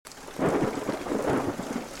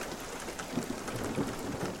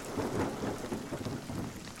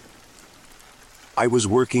I was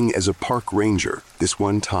working as a park ranger this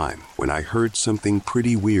one time when I heard something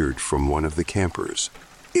pretty weird from one of the campers.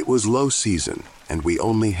 It was low season, and we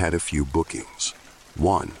only had a few bookings.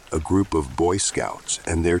 One, a group of Boy Scouts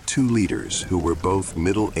and their two leaders who were both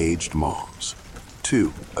middle-aged moms.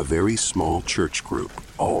 Two, a very small church group,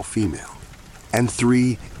 all female. And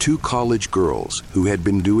three, two college girls who had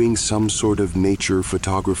been doing some sort of nature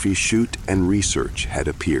photography shoot and research had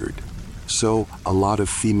appeared. So, a lot of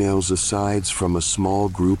females aside from a small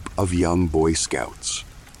group of young Boy Scouts.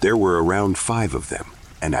 There were around 5 of them,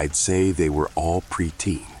 and I'd say they were all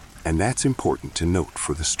preteen. And that's important to note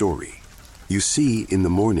for the story. You see, in the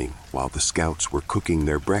morning, while the scouts were cooking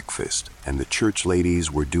their breakfast and the church ladies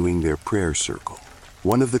were doing their prayer circle,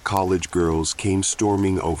 one of the college girls came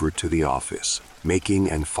storming over to the office, making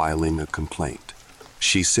and filing a complaint.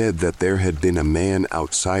 She said that there had been a man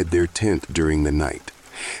outside their tent during the night.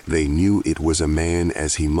 They knew it was a man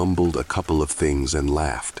as he mumbled a couple of things and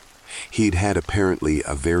laughed. He'd had apparently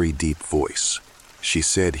a very deep voice. She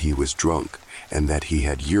said he was drunk and that he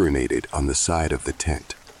had urinated on the side of the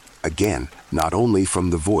tent. Again, not only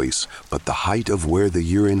from the voice, but the height of where the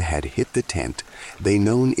urine had hit the tent, they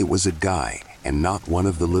known it was a guy and not one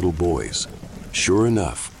of the little boys. Sure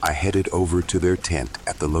enough, I headed over to their tent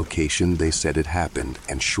at the location they said it happened,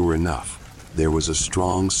 and sure enough, there was a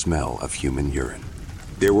strong smell of human urine.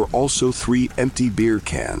 There were also 3 empty beer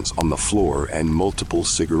cans on the floor and multiple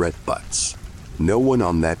cigarette butts. No one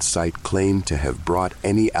on that site claimed to have brought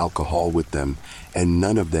any alcohol with them, and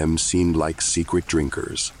none of them seemed like secret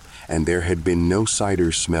drinkers, and there had been no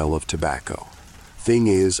cider smell of tobacco. Thing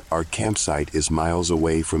is, our campsite is miles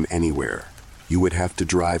away from anywhere. You would have to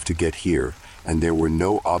drive to get here, and there were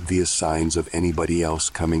no obvious signs of anybody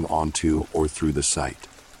else coming onto or through the site.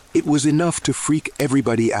 It was enough to freak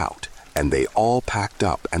everybody out, and they all packed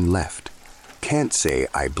up and left. Can't say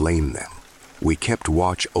I blame them. We kept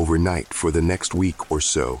watch overnight for the next week or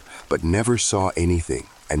so, but never saw anything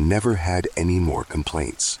and never had any more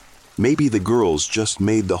complaints. Maybe the girls just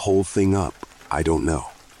made the whole thing up. I don't know.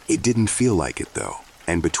 It didn't feel like it though.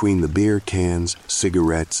 And between the beer cans,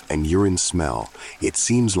 cigarettes, and urine smell, it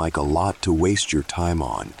seems like a lot to waste your time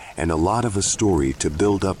on, and a lot of a story to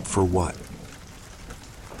build up for what?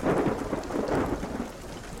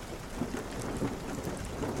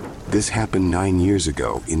 This happened 9 years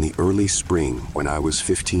ago in the early spring when I was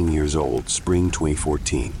 15 years old, spring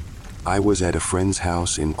 2014. I was at a friend's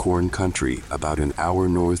house in Corn Country, about an hour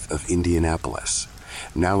north of Indianapolis.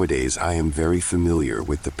 Nowadays, I am very familiar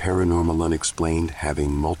with the paranormal unexplained,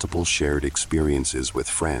 having multiple shared experiences with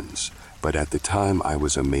friends, but at the time I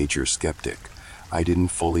was a major skeptic. I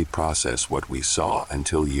didn't fully process what we saw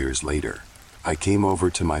until years later. I came over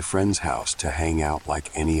to my friend's house to hang out like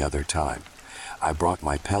any other time. I brought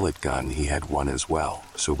my pellet gun, he had one as well,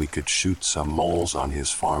 so we could shoot some moles on his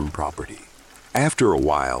farm property. After a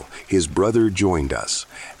while, his brother joined us,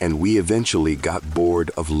 and we eventually got bored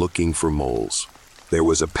of looking for moles. There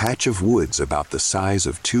was a patch of woods about the size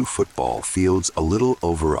of 2 football fields a little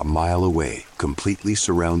over a mile away, completely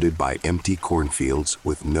surrounded by empty cornfields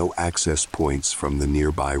with no access points from the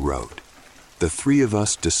nearby road. The 3 of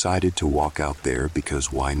us decided to walk out there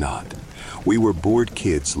because why not? We were bored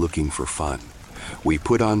kids looking for fun. We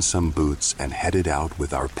put on some boots and headed out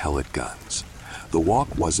with our pellet guns. The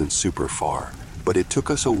walk wasn't super far, but it took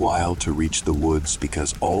us a while to reach the woods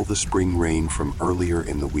because all the spring rain from earlier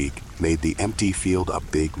in the week made the empty field a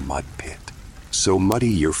big mud pit. So muddy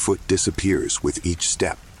your foot disappears with each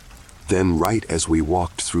step. Then right as we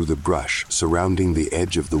walked through the brush surrounding the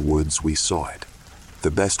edge of the woods, we saw it.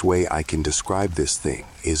 The best way I can describe this thing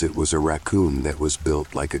is it was a raccoon that was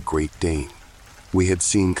built like a Great Dane. We had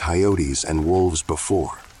seen coyotes and wolves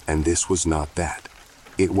before, and this was not that.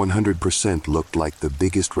 It 100% looked like the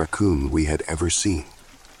biggest raccoon we had ever seen.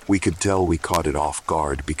 We could tell we caught it off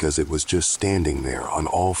guard because it was just standing there on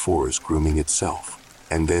all 4s grooming itself.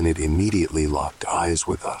 And then it immediately locked eyes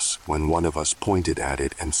with us when one of us pointed at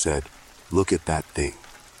it and said, "Look at that thing."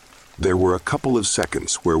 There were a couple of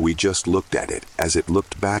seconds where we just looked at it as it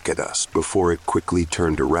looked back at us before it quickly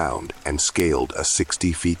turned around and scaled a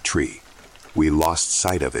 60-foot tree. We lost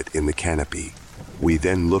sight of it in the canopy. We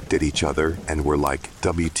then looked at each other and were like,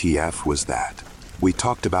 WTF was that? We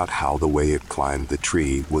talked about how the way it climbed the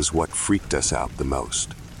tree was what freaked us out the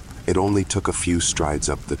most. It only took a few strides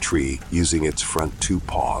up the tree, using its front 2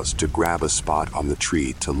 paws to grab a spot on the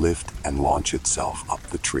tree to lift and launch itself up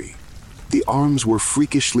the tree. The arms were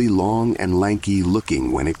freakishly long and lanky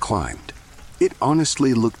looking when it climbed. It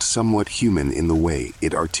honestly looked somewhat human in the way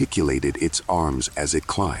it articulated its arms as it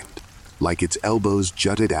climbed, like its elbows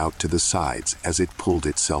jutted out to the sides as it pulled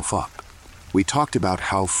itself up. We talked about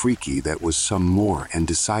how freaky that was some more and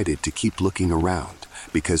decided to keep looking around,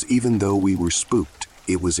 because even though we were spooked,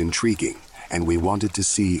 it was intriguing, and we wanted to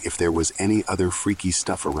see if there was any other freaky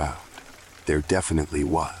stuff around. There definitely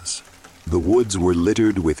was. The woods were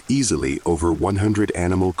littered with easily over 100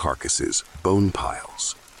 animal carcasses, bone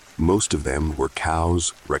piles. Most of them were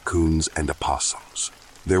cows, raccoons, and opossums.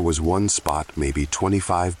 There was one spot, maybe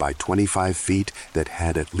 25 by 25 feet, that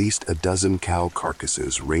had at least a dozen cow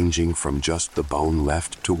carcasses ranging from just the bone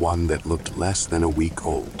left to one that looked less than a week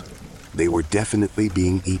old. They were definitely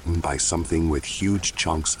being eaten by something with huge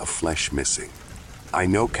chunks of flesh missing. I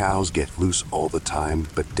know cows get loose all the time,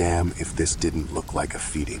 but damn if this didn't look like a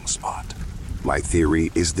feeding spot. My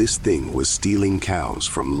theory is this thing was stealing cows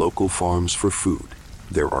from local farms for food.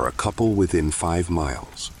 There are a couple within 5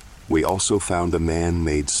 miles. We also found a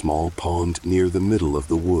man-made small pond near the middle of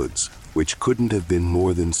the woods, which couldn't have been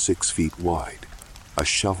more than 6 feet wide. A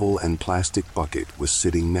shovel and plastic bucket was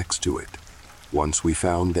sitting next to it. Once we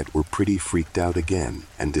found that we're pretty freaked out again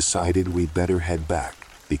and decided we'd better head back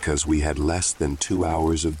because we had less than 2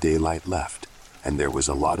 hours of daylight left, and there was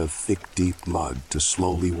a lot of thick, deep mud to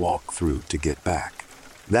slowly walk through to get back.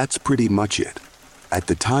 That's pretty much it. At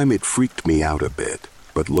the time it freaked me out a bit,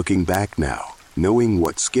 but looking back now, knowing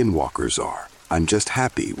what skinwalkers are, I'm just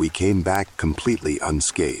happy we came back completely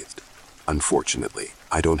unscathed. Unfortunately,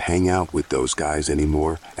 I don't hang out with those guys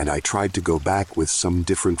anymore, and I tried to go back with some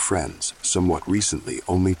different friends somewhat recently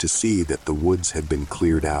only to see that the woods had been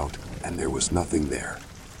cleared out and there was nothing there.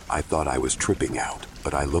 I thought I was tripping out,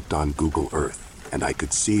 but I looked on Google Earth and I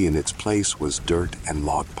could see in its place was dirt and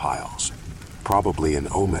log piles. Probably an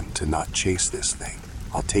omen to not chase this thing.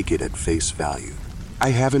 I'll take it at face value. I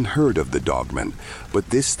haven't heard of the dogman, but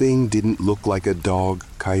this thing didn't look like a dog,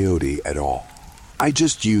 coyote at all. I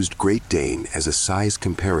just used Great Dane as a size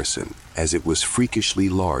comparison, as it was freakishly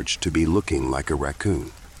large to be looking like a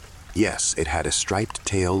raccoon. Yes, it had a striped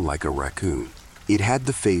tail like a raccoon. It had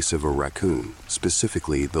the face of a raccoon,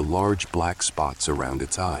 specifically the large black spots around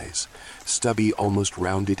its eyes, stubby, almost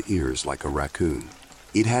rounded ears like a raccoon.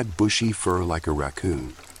 It had bushy fur like a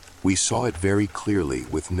raccoon. We saw it very clearly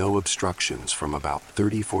with no obstructions from about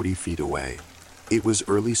 30-40 feet away. It was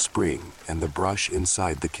early spring, and the brush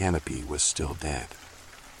inside the canopy was still dead.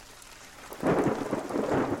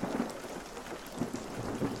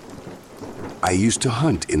 I used to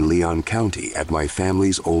hunt in Leon County at my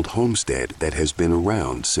family's old homestead that has been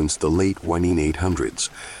around since the late 1800s.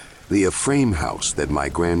 The frame house that my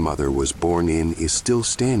grandmother was born in is still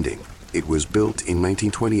standing. It was built in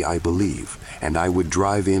 1920, I believe, and I would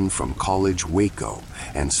drive in from College Waco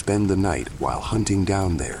and spend the night while hunting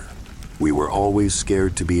down there. We were always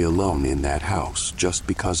scared to be alone in that house just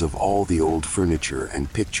because of all the old furniture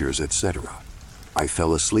and pictures, etc. I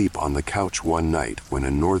fell asleep on the couch one night when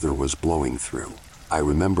a norther was blowing through. I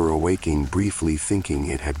remember awaking briefly thinking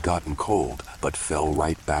it had gotten cold, but fell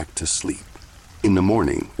right back to sleep. In the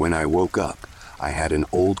morning, when I woke up, I had an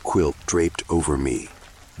old quilt draped over me.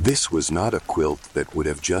 This was not a quilt that would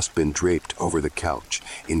have just been draped over the couch.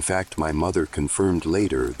 In fact, my mother confirmed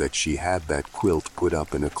later that she had that quilt put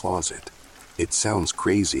up in a closet. It sounds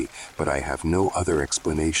crazy, but I have no other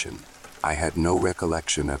explanation. I had no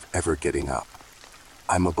recollection of ever getting up.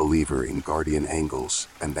 I'm a believer in guardian angels,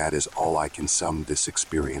 and that is all I can sum this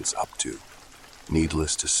experience up to.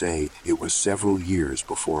 Needless to say, it was several years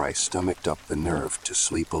before I stomached up the nerve to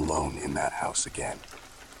sleep alone in that house again.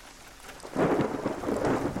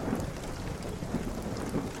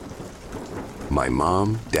 My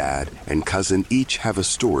mom, dad, and cousin each have a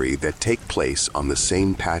story that take place on the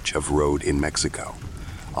same patch of road in Mexico.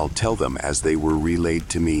 I'll tell them as they were relayed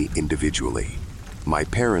to me individually. My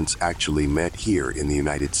parents actually met here in the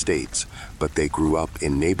United States, but they grew up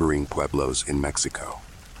in neighboring pueblos in Mexico.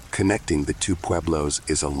 Connecting the two pueblos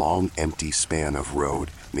is a long, empty span of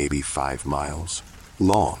road, maybe 5 miles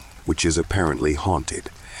long, which is apparently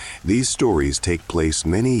haunted. These stories take place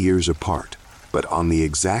many years apart, but on the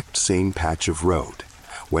exact same patch of road.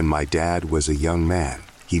 When my dad was a young man,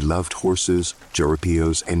 he loved horses,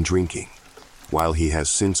 jarapeos, and drinking. While he has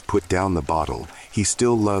since put down the bottle, he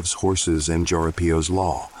still loves horses and jarapeos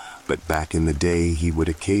law, but back in the day he would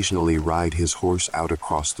occasionally ride his horse out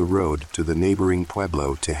across the road to the neighboring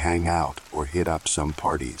pueblo to hang out or hit up some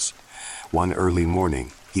parties. One early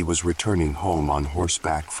morning, he was returning home on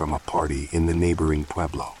horseback from a party in the neighboring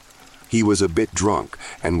pueblo. He was a bit drunk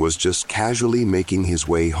and was just casually making his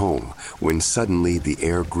way home when suddenly the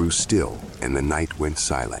air grew still and the night went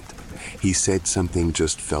silent. He said something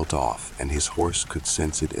just felt off and his horse could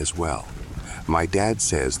sense it as well. My dad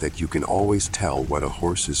says that you can always tell what a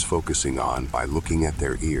horse is focusing on by looking at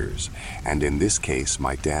their ears, and in this case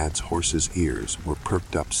my dad's horse's ears were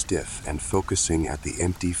perked up stiff and focusing at the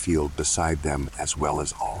empty field beside them as well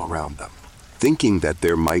as all around them. Thinking that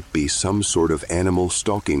there might be some sort of animal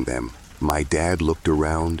stalking them, my dad looked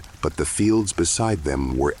around, but the fields beside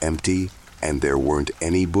them were empty and there weren't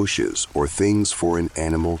any bushes or things for an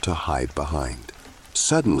animal to hide behind.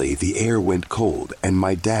 Suddenly, the air went cold and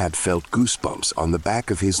my dad felt goosebumps on the back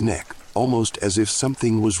of his neck, almost as if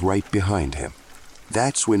something was right behind him.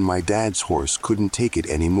 That's when my dad's horse couldn't take it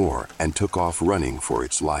anymore and took off running for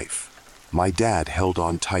its life. My dad held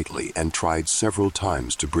on tightly and tried several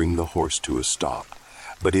times to bring the horse to a stop,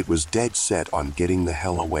 but it was dead set on getting the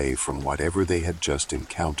hell away from whatever they had just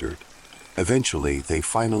encountered. Eventually, they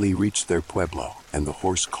finally reached their pueblo and the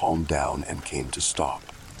horse calmed down and came to stop.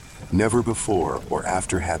 Never before or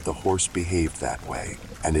after had the horse behaved that way,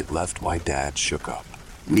 and it left my dad shook up.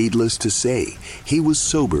 Needless to say, he was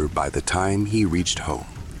sober by the time he reached home.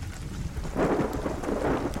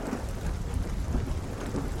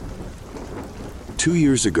 Two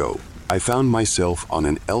years ago, I found myself on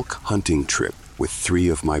an elk hunting trip with 3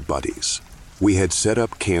 of my buddies. We had set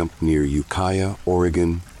up camp near Ukiah,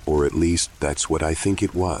 Oregon, or at least that's what I think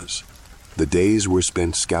it was. The days were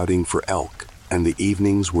spent scouting for elk, and the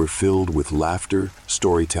evenings were filled with laughter,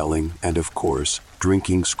 storytelling, and of course,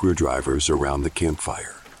 drinking screwdrivers around the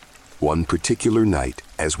campfire. One particular night,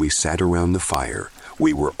 as we sat around the fire,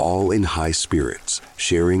 we were all in high spirits,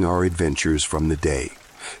 sharing our adventures from the day.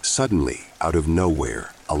 Suddenly, out of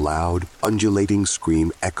nowhere, a loud, undulating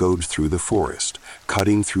scream echoed through the forest,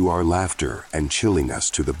 cutting through our laughter and chilling us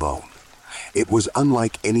to the bone. It was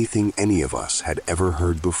unlike anything any of us had ever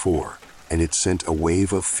heard before, and it sent a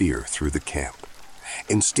wave of fear through the camp.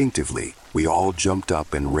 Instinctively, we all jumped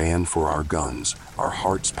up and ran for our guns, our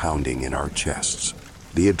hearts pounding in our chests.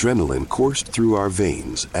 The adrenaline coursed through our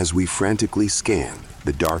veins as we frantically scanned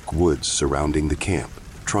the dark woods surrounding the camp,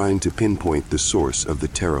 trying to pinpoint the source of the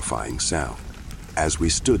terrifying sound. As we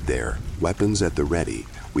stood there, weapons at the ready,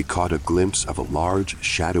 we caught a glimpse of a large,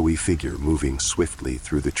 shadowy figure moving swiftly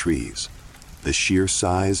through the trees. The sheer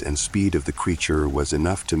size and speed of the creature was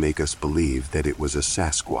enough to make us believe that it was a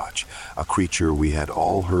Sasquatch, a creature we had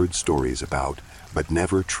all heard stories about, but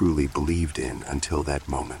never truly believed in until that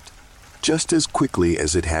moment. Just as quickly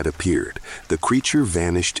as it had appeared, the creature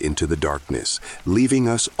vanished into the darkness, leaving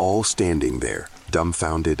us all standing there,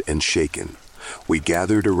 dumbfounded and shaken. We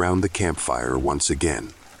gathered around the campfire once again,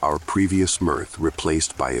 our previous mirth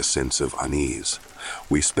replaced by a sense of unease.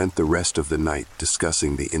 We spent the rest of the night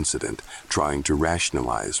discussing the incident, trying to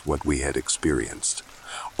rationalize what we had experienced.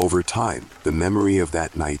 Over time, the memory of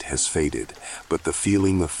that night has faded, but the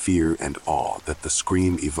feeling of fear and awe that the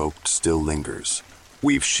scream evoked still lingers.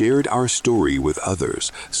 We've shared our story with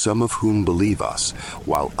others, some of whom believe us,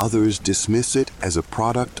 while others dismiss it as a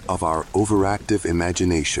product of our overactive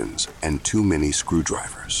imaginations and too many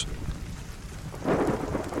screwdrivers.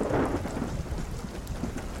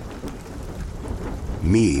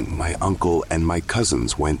 Me, my uncle, and my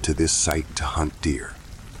cousins went to this site to hunt deer.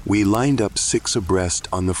 We lined up 6 abreast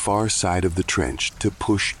on the far side of the trench to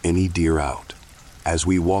push any deer out. As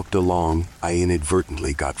we walked along, I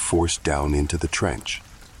inadvertently got forced down into the trench.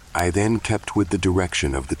 I then kept with the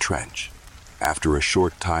direction of the trench. After a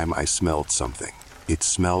short time, I smelled something. It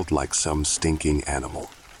smelled like some stinking animal.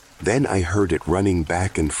 Then I heard it running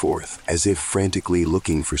back and forth, as if frantically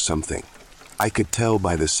looking for something. I could tell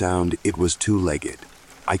by the sound it was 2-legged.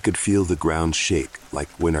 I could feel the ground shake, like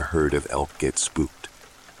when a herd of elk gets spooked.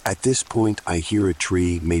 At this point, I hear a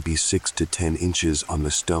tree, maybe 6 to 10 inches on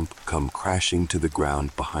the stump, come crashing to the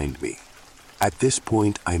ground behind me. At this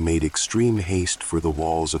point, I made extreme haste for the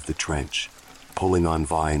walls of the trench. Pulling on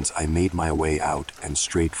vines, I made my way out and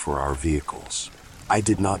straight for our vehicles. I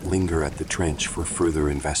did not linger at the trench for further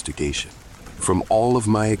investigation. From all of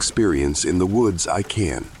my experience in the woods, I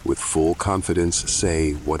can, with full confidence,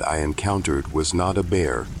 say what I encountered was not a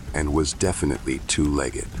bear and was definitely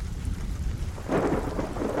 2-legged.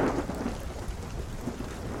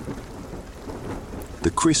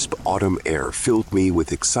 The crisp autumn air filled me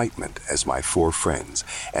with excitement as my 4 friends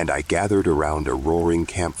and I gathered around a roaring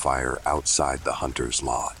campfire outside the hunter's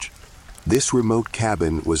lodge. This remote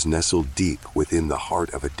cabin was nestled deep within the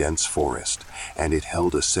heart of a dense forest, and it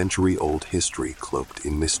held a century-old history cloaked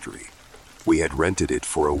in mystery. We had rented it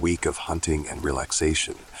for a week of hunting and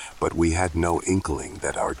relaxation, but we had no inkling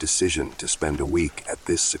that our decision to spend a week at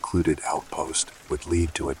this secluded outpost would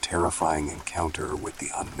lead to a terrifying encounter with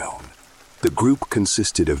the unknown. The group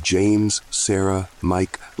consisted of James, Sarah,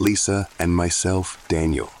 Mike, Lisa, and myself,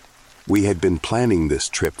 Daniel. We had been planning this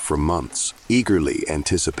trip for months, eagerly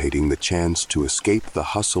anticipating the chance to escape the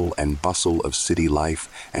hustle and bustle of city life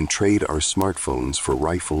and trade our smartphones for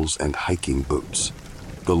rifles and hiking boots.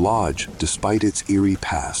 The lodge, despite its eerie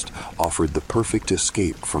past, offered the perfect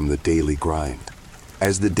escape from the daily grind.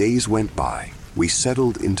 As the days went by, we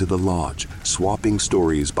settled into the lodge, swapping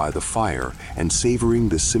stories by the fire and savoring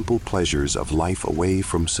the simple pleasures of life away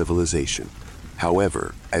from civilization.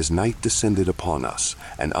 However, as night descended upon us,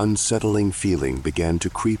 an unsettling feeling began to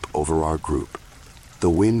creep over our group. The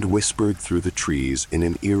wind whispered through the trees in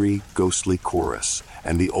an eerie, ghostly chorus,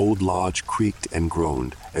 and the old lodge creaked and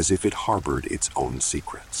groaned as if it harbored its own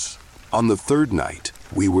secrets. On the third night,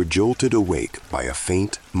 we were jolted awake by a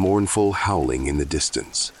faint, mournful howling in the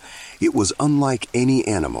distance. It was unlike any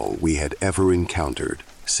animal we had ever encountered,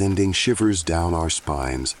 sending shivers down our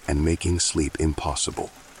spines and making sleep impossible.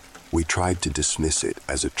 We tried to dismiss it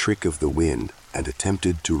as a trick of the wind and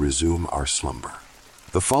attempted to resume our slumber.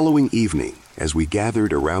 The following evening, as we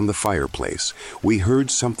gathered around the fireplace, we heard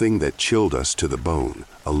something that chilled us to the bone,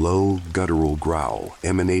 a low, guttural growl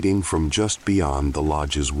emanating from just beyond the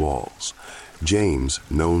lodge's walls. James,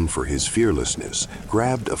 known for his fearlessness,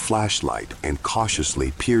 grabbed a flashlight and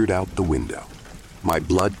cautiously peered out the window. My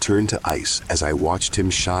blood turned to ice as I watched him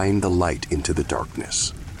shine the light into the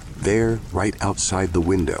darkness. There, right outside the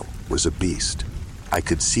window, was a beast. I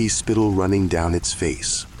could see spittle running down its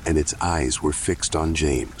face, and its eyes were fixed on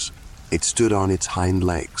James. It stood on its hind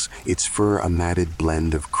legs, its fur a matted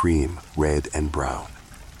blend of cream, red, and brown.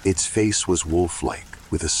 Its face was wolf-like,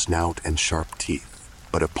 with a snout and sharp teeth.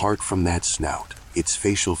 But apart from that snout, its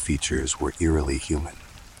facial features were eerily human.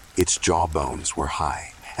 Its jawbones were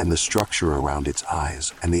high, and the structure around its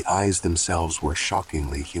eyes and the eyes themselves were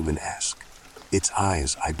shockingly human-esque. Its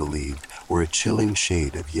eyes, I believed, were a chilling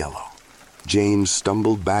shade of yellow. James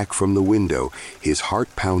stumbled back from the window, his heart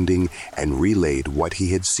pounding, and relayed what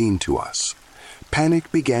he had seen to us.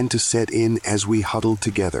 Panic began to set in as we huddled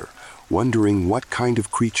together, wondering what kind of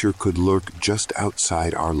creature could lurk just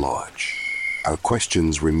outside our lodge. Our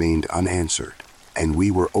questions remained unanswered, and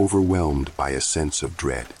we were overwhelmed by a sense of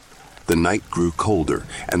dread. The night grew colder,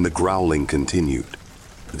 and the growling continued.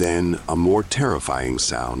 Then a more terrifying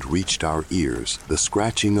sound reached our ears, the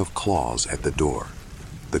scratching of claws at the door.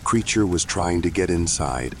 The creature was trying to get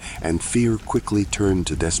inside, and fear quickly turned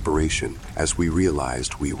to desperation as we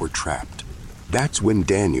realized we were trapped. That's when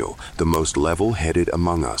Daniel, the most level-headed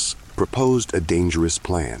among us, proposed a dangerous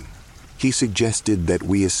plan. He suggested that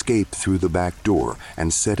we escape through the back door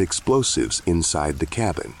and set explosives inside the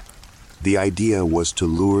cabin. The idea was to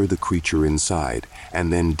lure the creature inside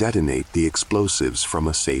and then detonate the explosives from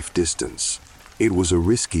a safe distance. It was a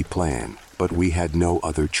risky plan, but we had no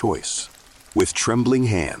other choice. With trembling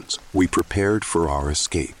hands, we prepared for our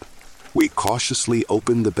escape. We cautiously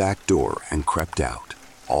opened the back door and crept out,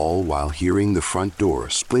 all while hearing the front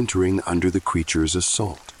door splintering under the creature's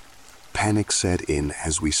assault. Panic set in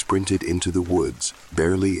as we sprinted into the woods,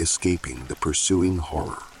 barely escaping the pursuing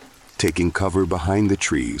horror. Taking cover behind the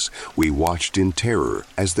trees, we watched in terror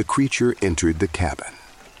as the creature entered the cabin.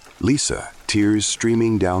 Lisa, tears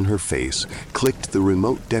streaming down her face, clicked the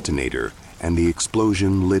remote detonator, and the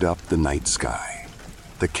explosion lit up the night sky.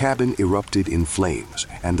 The cabin erupted in flames,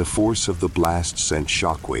 and the force of the blast sent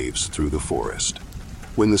shockwaves through the forest.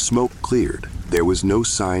 When the smoke cleared, there was no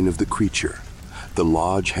sign of the creature. The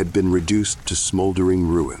lodge had been reduced to smoldering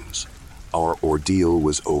ruins. Our ordeal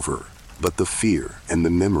was over, but the fear and the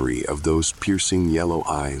memory of those piercing yellow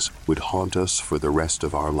eyes would haunt us for the rest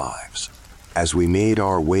of our lives. As we made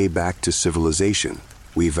our way back to civilization,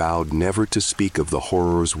 we vowed never to speak of the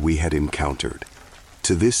horrors we had encountered.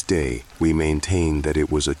 To this day, we maintain that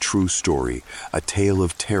it was a true story, a tale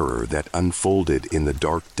of terror that unfolded in the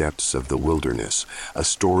dark depths of the wilderness, a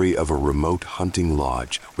story of a remote hunting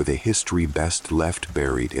lodge with a history best left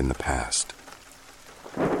buried in the past.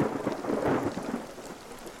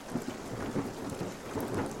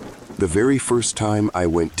 The very first time I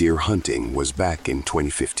went deer hunting was back in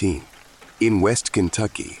 2015. In West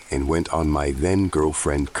Kentucky, and went on my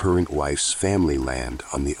then-girlfriend, current wife's family land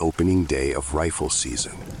on the opening day of rifle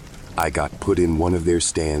season. I got put in one of their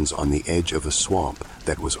stands on the edge of a swamp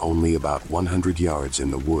that was only about 100 yards in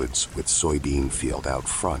the woods with soybean field out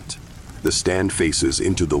front. The stand faces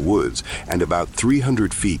into the woods, and about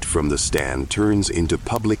 300 feet from the stand turns into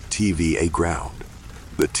public TVA ground.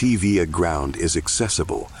 The TVA ground is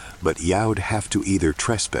accessible, but you'd have to either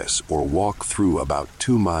trespass or walk through about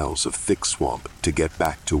 2 miles of thick swamp to get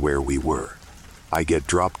back to where we were. I get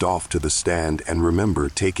dropped off to the stand and remember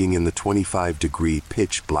taking in the 25-degree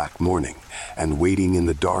pitch black morning and waiting in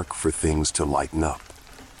the dark for things to lighten up.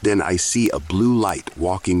 Then I see a blue light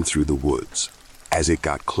walking through the woods. As it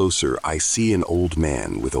got closer, I see an old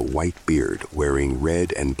man with a white beard wearing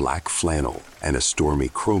red and black flannel and a stormy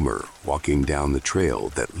chromer walking down the trail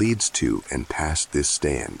that leads to and past this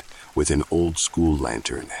stand with an old school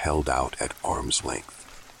lantern held out at arm's length.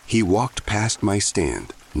 He walked past my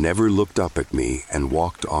stand, never looked up at me, and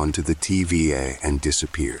walked onto the TVA and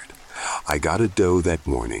disappeared. I got a doe that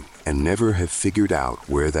morning and never have figured out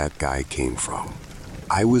where that guy came from.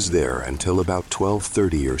 I was there until about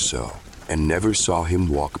 12:30 or so, and never saw him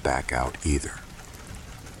walk back out either.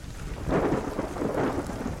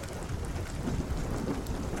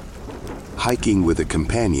 Hiking with a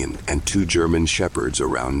companion and 2 German shepherds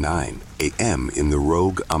around 9 a.m. in the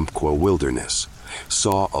Rogue Umpqua wilderness,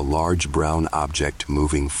 saw a large brown object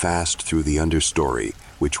moving fast through the understory,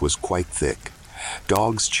 which was quite thick.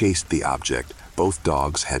 Dogs chased the object. Both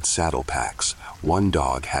dogs had saddle packs. One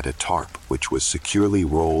dog had a tarp, which was securely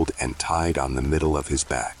rolled and tied on the middle of his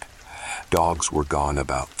back. Dogs were gone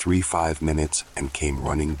about 3-5 minutes and came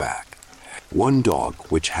running back. One dog,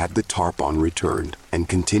 which had the tarp on, returned and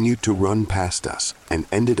continued to run past us and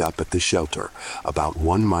ended up at the shelter about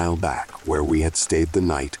 1 mile back where we had stayed the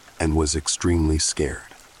night and was extremely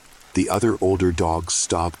scared. The other older dog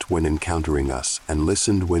stopped when encountering us and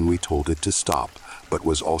listened when we told it to stop, but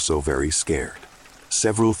was also very scared.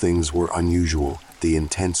 Several things were unusual: the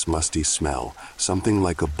intense musty smell, something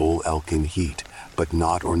like a bull elk in heat, but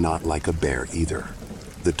not like a bear either.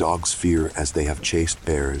 The dogs fear as they have chased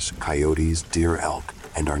bears, coyotes, deer, elk,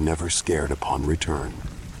 and are never scared upon return.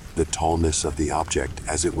 The tallness of the object,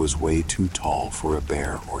 as it was way too tall for a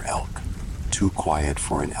bear or elk. Too quiet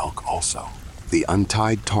for an elk also. The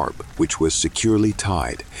untied tarp, which was securely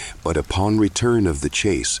tied, but upon return of the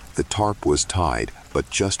chase, the tarp was tied, but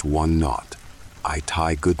just 1 knot. I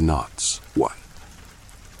tie good knots. 1.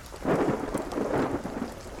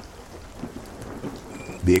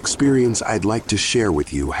 The experience I'd like to share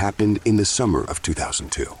with you happened in the summer of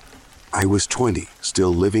 2002. I was 20,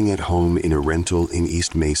 still living at home in a rental in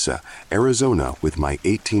East Mesa, Arizona, with my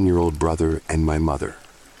 18-year-old brother and my mother.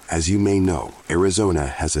 As you may know, Arizona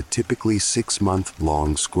has a typically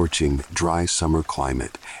 6-month-long scorching, dry summer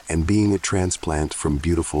climate, and being a transplant from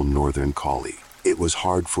beautiful northern Cali, it was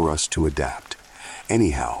hard for us to adapt.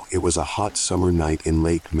 Anyhow, it was a hot summer night in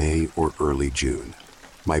late May or early June.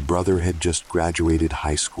 My brother had just graduated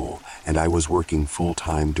high school, and I was working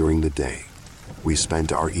full-time during the day. We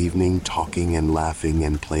spent our evening talking and laughing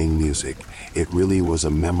and playing music. It really was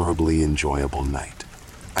a memorably enjoyable night.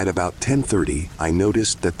 At about 10:30, I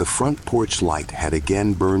noticed that the front porch light had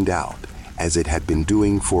again burned out, as it had been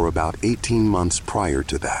doing for about 18 months prior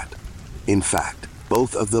to that. In fact,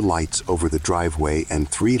 both of the lights over the driveway and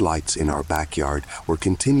 3 lights in our backyard were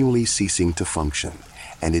continually ceasing to function,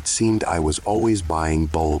 and it seemed I was always buying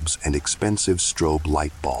bulbs and expensive strobe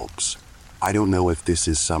light bulbs. I don't know if this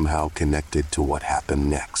is somehow connected to what happened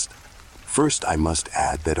next. First, I must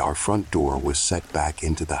add that our front door was set back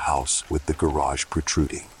into the house with the garage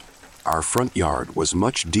protruding. Our front yard was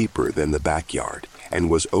much deeper than the backyard and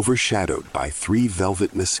was overshadowed by 3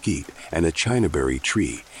 velvet mesquite and a chinaberry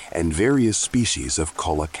tree and various species of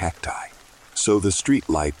cola cacti. So the street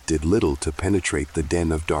light did little to penetrate the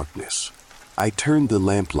den of darkness. I turned the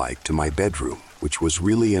lamplight to my bedroom, which was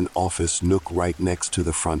really an office nook right next to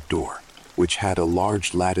the front door, which had a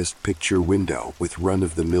large latticed picture window with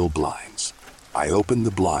run-of-the-mill blinds. I opened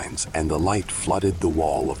the blinds and the light flooded the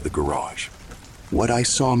wall of the garage. What I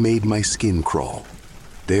saw made my skin crawl.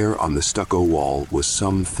 There on the stucco wall was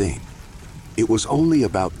something. It was only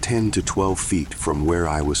about 10 to 12 feet from where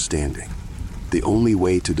I was standing. The only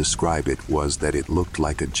way to describe it was that it looked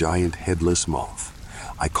like a giant headless moth.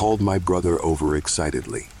 I called my brother over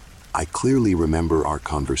excitedly. I clearly remember our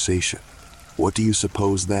conversation. What do you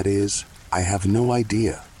suppose that is? I have no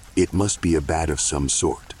idea. It must be a bat of some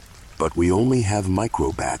sort. But we only have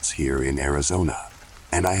micro bats here in Arizona.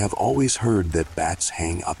 And I have always heard that bats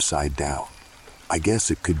hang upside down. I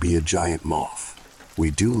guess it could be a giant moth.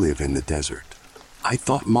 We do live in the desert. I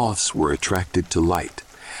thought moths were attracted to light.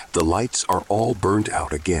 The lights are all burnt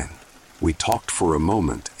out again. We talked for a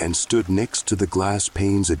moment and stood next to the glass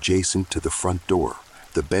panes adjacent to the front door,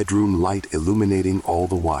 the bedroom light illuminating all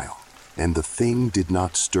the while, and the thing did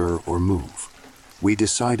not stir or move. We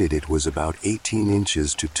decided it was about 18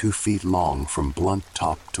 inches to 2 feet long from blunt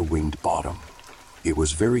top to winged bottom. It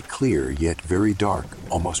was very clear yet very dark,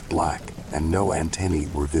 almost black, and no antennae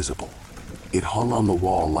were visible. It hung on the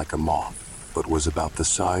wall like a moth, but was about the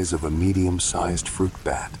size of a medium-sized fruit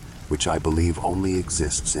bat, which I believe only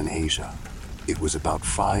exists in Asia. It was about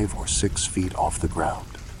 5 or 6 feet off the ground.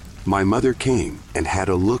 My mother came and had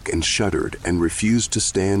a look and shuddered and refused to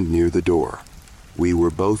stand near the door. We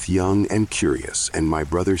were both young and curious, and my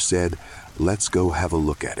brother said, "Let's go have a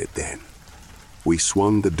look at it then." We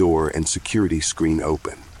swung the door and security screen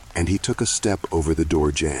open, and he took a step over the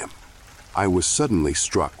door jamb. I was suddenly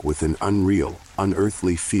struck with an unreal,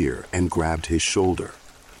 unearthly fear and grabbed his shoulder.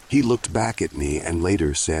 He looked back at me and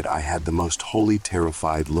later said I had the most wholly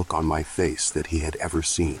terrified look on my face that he had ever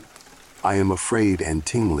seen. I am afraid and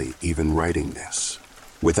tingly even writing this.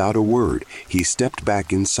 Without a word, he stepped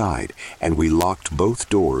back inside, and we locked both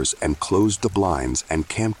doors and closed the blinds and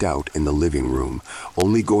camped out in the living room,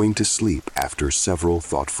 only going to sleep after several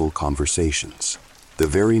thoughtful conversations. The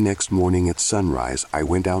very next morning at sunrise, I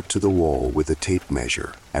went out to the wall with a tape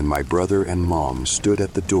measure, and my brother and mom stood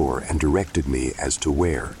at the door and directed me as to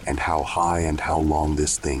where and how high and how long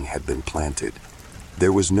this thing had been planted.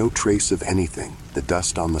 There was no trace of anything. The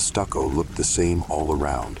dust on the stucco looked the same all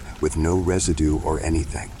around, with no residue or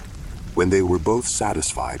anything. When they were both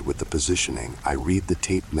satisfied with the positioning, I read the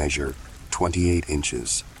tape measure, 28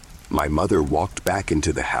 inches. My mother walked back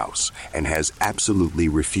into the house and has absolutely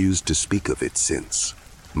refused to speak of it since.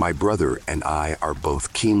 My brother and I are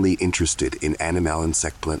both keenly interested in animal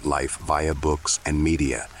insect-plant life via books and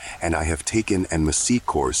media, and I have taken an MSc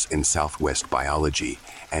course in Southwest biology,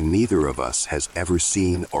 and neither of us has ever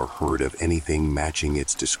seen or heard of anything matching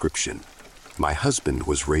its description. My husband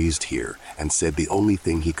was raised here and said the only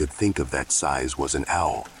thing he could think of that size was an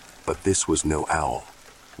owl, but this was no owl.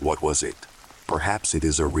 What was it? Perhaps it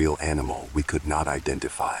is a real animal we could not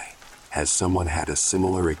identify. Has someone had a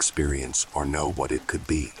similar experience or know what it could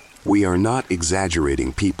be? We are not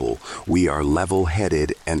exaggerating, people. We are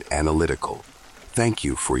level-headed and analytical. Thank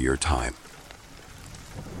you for your time.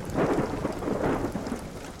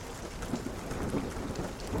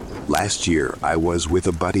 Last year, I was with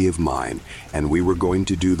a buddy of mine, and we were going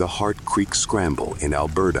to do the Hart Creek Scramble in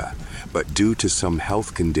Alberta, but due to some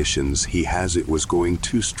health conditions he has, it was going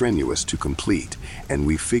too strenuous to complete, and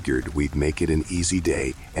we figured we'd make it an easy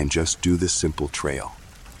day and just do the simple trail.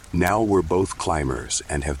 Now we're both climbers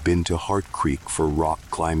and have been to Hart Creek for rock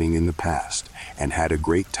climbing in the past, and had a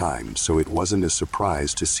great time, so it wasn't a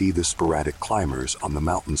surprise to see the sporadic climbers on the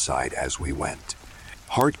mountainside as we went.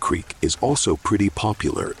 Hart Creek is also pretty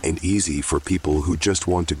popular and easy for people who just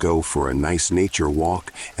want to go for a nice nature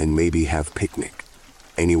walk and maybe have picnic.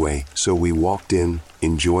 Anyway, so we walked in,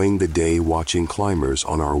 enjoying the day watching climbers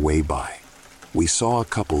on our way by. We saw a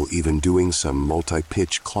couple even doing some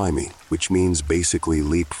multi-pitch climbing, which means basically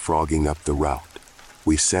leapfrogging up the route.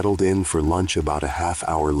 We settled in for lunch about a half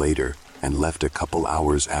hour later and left a couple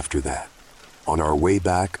hours after that. On our way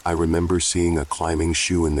back, I remember seeing a climbing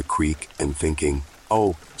shoe in the creek and thinking,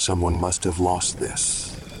 "Oh, someone must have lost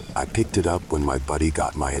this." I picked it up when my buddy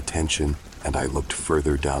got my attention, and I looked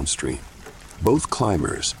further downstream. Both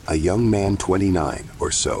climbers, a young man 29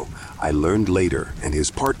 or so, I learned later, and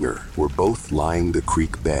his partner were both lying the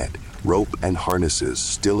creek bed, rope and harnesses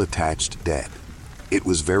still attached, dead. It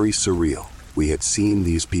was very surreal. We had seen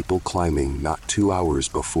these people climbing not 2 hours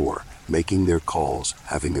before, making their calls,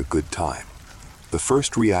 having a good time. The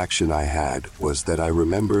first reaction I had was that I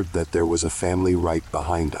remembered that there was a family right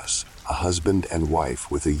behind us, a husband and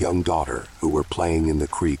wife with a young daughter who were playing in the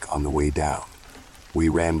creek on the way down. We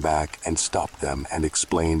ran back and stopped them and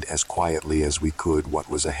explained as quietly as we could what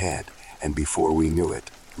was ahead, and before we knew it,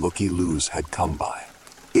 looky-loos had come by.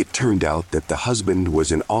 It turned out that the husband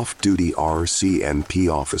was an off-duty RCMP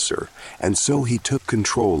officer, and so he took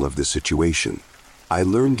control of the situation. I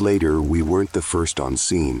learned later we weren't the first on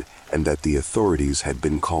scene, and that the authorities had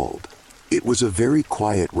been called. It was a very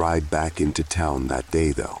quiet ride back into town that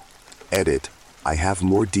day though. Edit. I have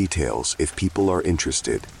more details if people are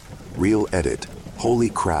interested. Real edit. Holy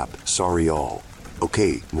crap, sorry all.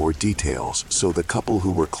 Okay, more details. So the couple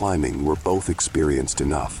who were climbing were both experienced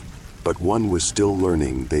enough, but one was still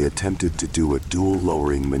learning. They attempted to do a dual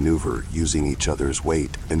lowering maneuver using each other's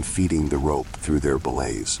weight and feeding the rope through their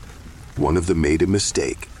belays. One of them made a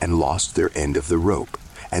mistake and lost their end of the rope,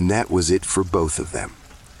 and that was it for both of them.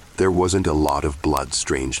 There wasn't a lot of blood,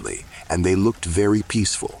 strangely, and they looked very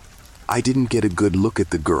peaceful. I didn't get a good look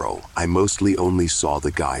at the girl. I mostly only saw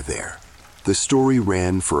the guy there. The story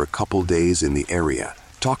ran for a couple days in the area,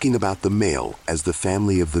 talking about the male as the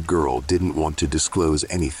family of the girl didn't want to disclose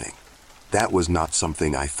anything. That was not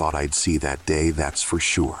something I thought I'd see that day, that's for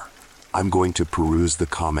sure. I'm going to peruse the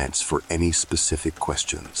comments for any specific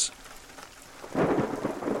questions.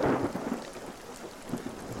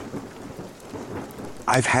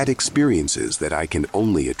 I've had experiences that I can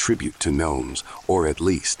only attribute to gnomes, or at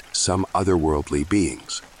least some otherworldly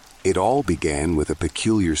beings. It all began with a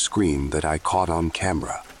peculiar scream that I caught on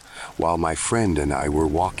camera. While my friend and I were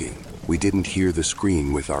walking, we didn't hear the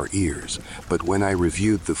scream with our ears, but when I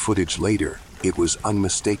reviewed the footage later, it was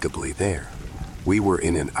unmistakably there. We were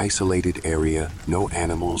in an isolated area, no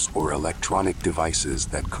animals or electronic devices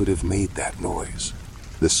that could have made that noise.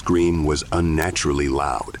 The scream was unnaturally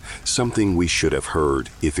loud, something we should have heard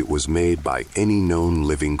if it was made by any known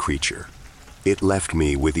living creature. It left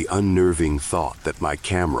me with the unnerving thought that my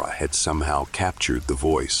camera had somehow captured the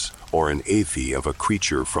voice or an ethi of a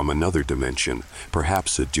creature from another dimension,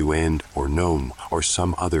 perhaps a duende or gnome or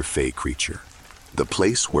some other fey creature. The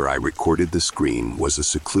place where I recorded the scream was a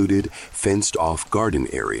secluded, fenced-off garden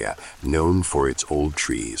area known for its old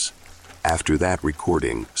trees. After that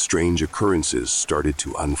recording, strange occurrences started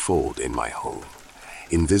to unfold in my home.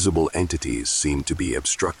 Invisible entities seemed to be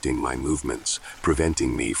obstructing my movements,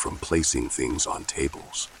 preventing me from placing things on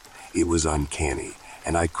tables. It was uncanny,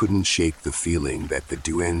 and I couldn't shake the feeling that the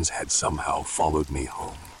duendes had somehow followed me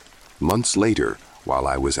home. Months later, while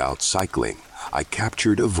I was out cycling, I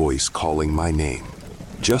captured a voice calling my name.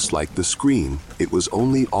 Just like the scream, it was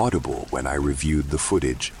only audible when I reviewed the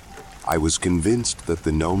footage. I was convinced that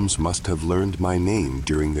the gnomes must have learned my name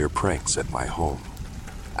during their pranks at my home.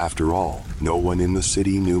 After all, no one in the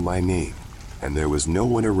city knew my name, and there was no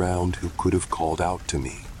one around who could have called out to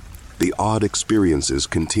me. The odd experiences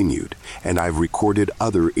continued, and I've recorded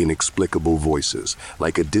other inexplicable voices,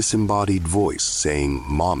 like a disembodied voice saying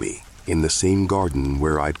 "Mommy" in the same garden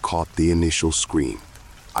where I'd caught the initial scream.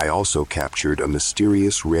 I also captured a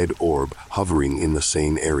mysterious red orb hovering in the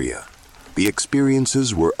same area. The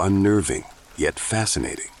experiences were unnerving, yet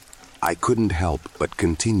fascinating. I couldn't help but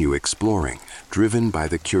continue exploring, driven by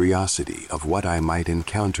the curiosity of what I might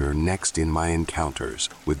encounter next in my encounters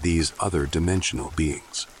with these other dimensional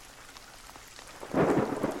beings.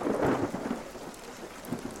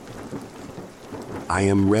 I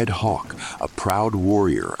am Red Hawk, a proud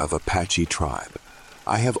warrior of Apache tribe.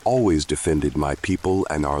 I have always defended my people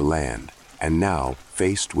and our land, and now,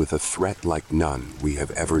 faced with a threat like none we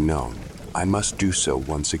have ever known, I must do so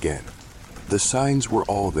once again. The signs were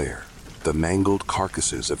all there, the mangled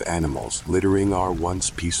carcasses of animals littering our once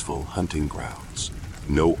peaceful hunting grounds.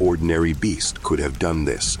 No ordinary beast could have done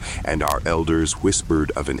this, and our elders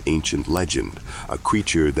whispered of an ancient legend, a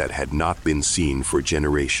creature that had not been seen for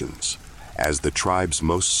generations. As the tribe's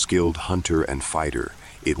most skilled hunter and fighter,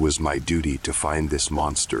 it was my duty to find this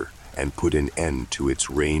monster and put an end to its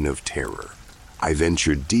reign of terror. I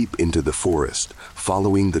ventured deep into the forest,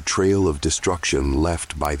 following the trail of destruction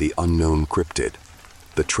left by the unknown cryptid.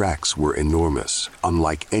 The tracks were enormous,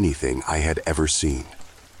 unlike anything I had ever seen.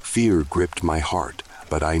 Fear gripped my heart,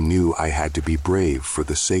 but I knew I had to be brave for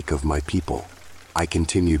the sake of my people. I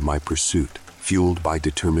continued my pursuit, fueled by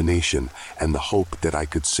determination and the hope that I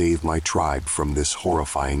could save my tribe from this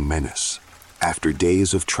horrifying menace. After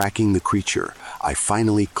days of tracking the creature, I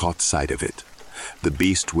finally caught sight of it. The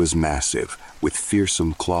beast was massive, with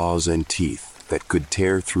fearsome claws and teeth that could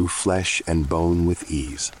tear through flesh and bone with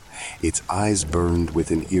ease. Its eyes burned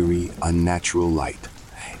with an eerie, unnatural light.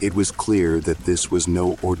 It was clear that this was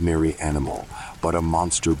no ordinary animal, but a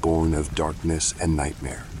monster born of darkness and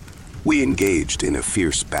nightmare. We engaged in a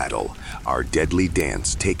fierce battle, our deadly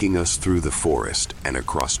dance taking us through the forest and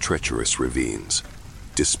across treacherous ravines.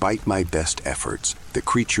 Despite my best efforts, the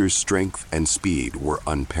creature's strength and speed were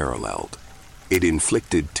unparalleled. It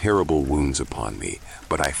inflicted terrible wounds upon me,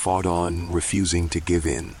 but I fought on, refusing to give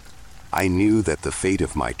in. I knew that the fate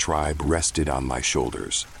of my tribe rested on my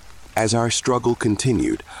shoulders. As our struggle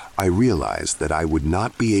continued, I realized that I would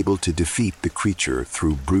not be able to defeat the creature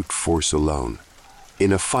through brute force alone.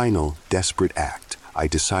 In a final, desperate act, I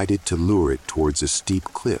decided to lure it towards a steep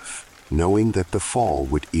cliff, knowing that the fall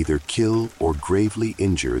would either kill or gravely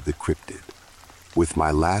injure the cryptid. With my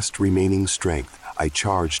last remaining strength, I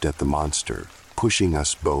charged at the monster, pushing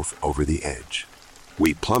us both over the edge.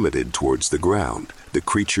 We plummeted towards the ground, the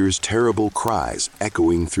creature's terrible cries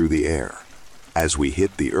echoing through the air. As we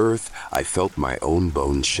hit the earth, I felt my own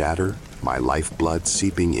bones shatter, my lifeblood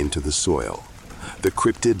seeping into the soil. The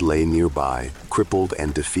cryptid lay nearby, crippled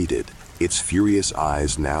and defeated, its furious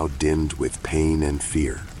eyes now dimmed with pain and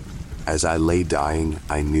fear. As I lay dying,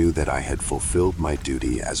 I knew that I had fulfilled my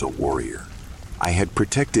duty as a warrior. I had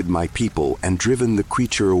protected my people and driven the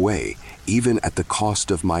creature away, even at the cost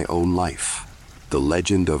of my own life. The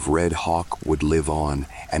legend of Red Hawk would live on,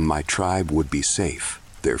 and my tribe would be safe,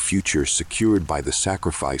 their future secured by the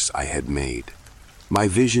sacrifice I had made. My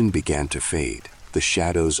vision began to fade, the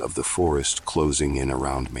shadows of the forest closing in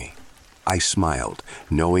around me. I smiled,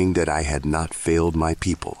 knowing that I had not failed my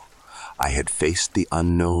people. I had faced the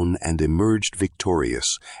unknown and emerged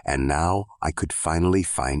victorious, and now I could finally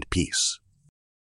find peace.